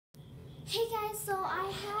Hey guys, so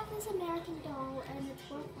I have this American doll and it's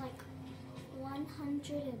worth like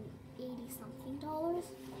 180 something dollars.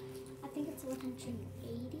 I think it's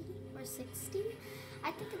 180 or 60.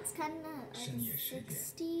 I think it's kind of like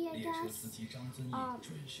 60, I guess. And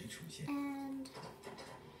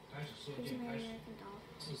here's my American doll.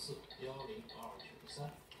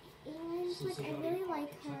 And like I really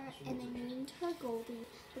like her, and I named her Goldie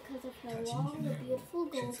because of her long, beautiful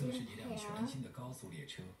golden hair.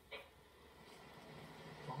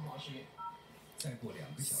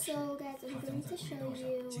 So guys, I'm going to show you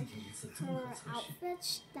her outfit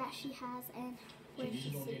that she has and where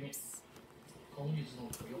she sleeps.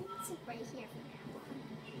 It's right here for now.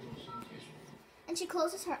 And she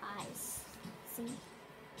closes her eyes. See?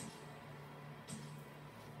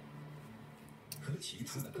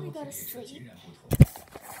 She's gonna go to sleep.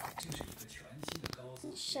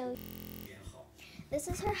 Show you. This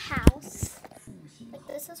is her house. Like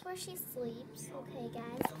this is where she sleeps. Okay,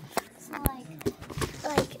 guys. So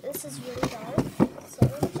like this is really dark. So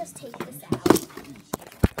let me just take this out.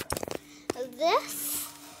 This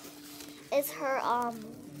is her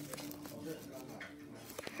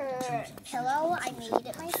pillow. I made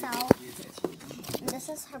it myself. And this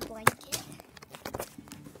is her blanket.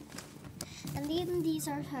 And then these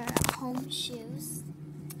are her home shoes.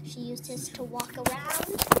 She uses to walk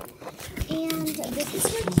around. And this is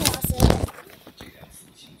her closet.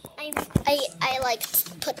 I like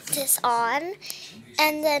put this on,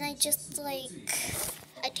 and then I just like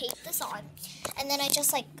I taped this on, and then I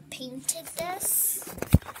just like painted this,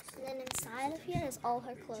 and then inside of here is all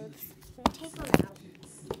her clothes. I'm gonna take them out.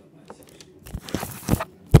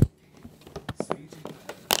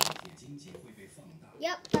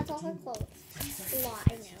 Yep, that's all her clothes. A lot,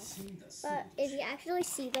 I know. But if you actually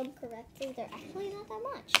see them correctly, they're actually not that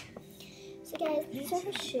much. So guys, these are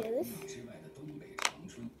her shoes.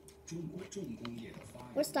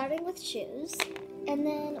 We're starting with shoes. And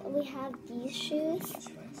then we have these shoes.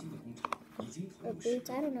 Or boots,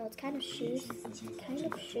 I don't know, it's kind of shoes. Kind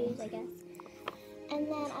of shoes, I guess. And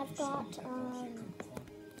then I've got,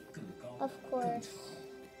 of course,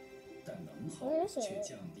 where is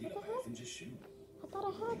it? What the heck? I thought I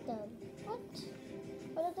had them. What?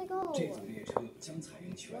 Where did they go?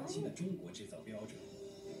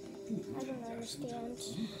 I don't understand.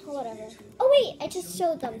 Whatever. Oh wait, I just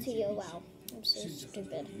showed them to you. Wow, I'm so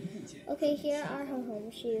stupid. Okay, here are her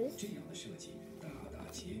home shoes.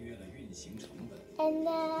 And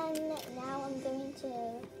then now I'm going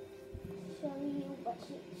to show you what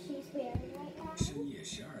she's wearing right now.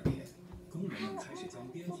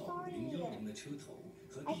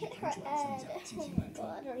 I hit her head. Oh my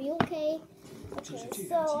god, are you okay? Okay,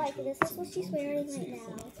 so like this is what she's wearing right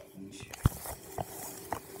now.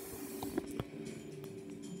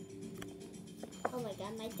 Oh my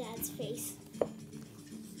god, my dad's face.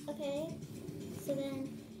 Okay, so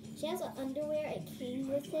then she has an underwear, it came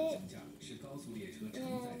with it.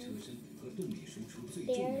 And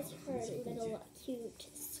there's her little cute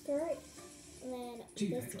skirt. And then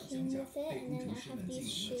this came with it, and then I have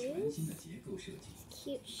these shoes,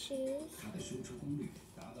 cute shoes.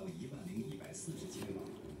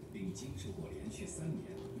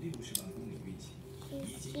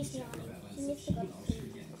 She's yawning. She needs to go to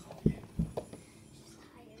sleep. She's tired.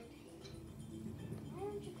 Why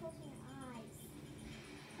aren't you closing your eyes?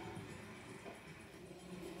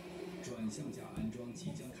 转向架安装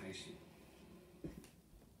即将开始。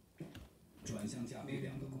转向架被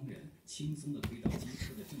两个工人轻松地推到机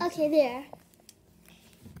车的正下。 Okay, there.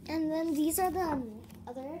 And then these are the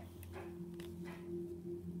other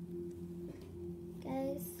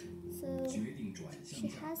guys. So she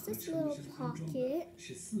has this little pocket.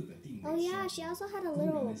 Oh yeah, she also had a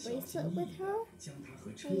little bracelet with her.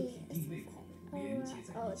 Hey,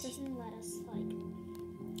 oh, it doesn't let us like.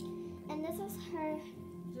 And this is her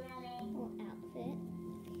little outfit.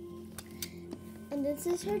 And this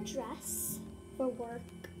is her dress for work.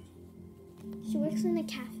 She works in a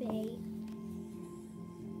cafe.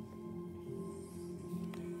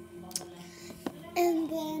 And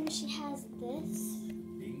then she has this.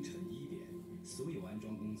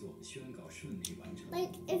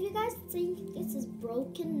 Like, if you guys think this is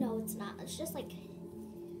broken, no, it's not. It's just like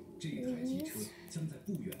these,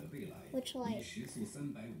 which like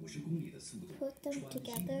put them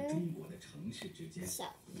together. So,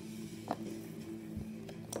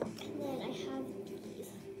 and then I have these.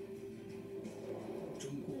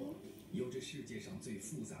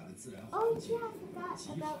 Oh yeah, I forgot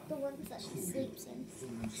about the ones that she sleeps in.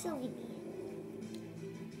 Silly me.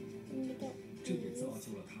 Let me get these.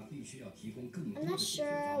 I'm not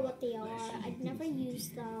sure what they are. I've never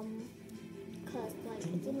used them because like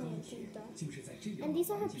it didn't even do that. And these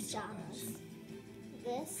are her pajamas.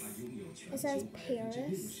 This it says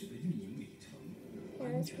Paris.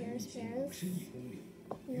 Paris.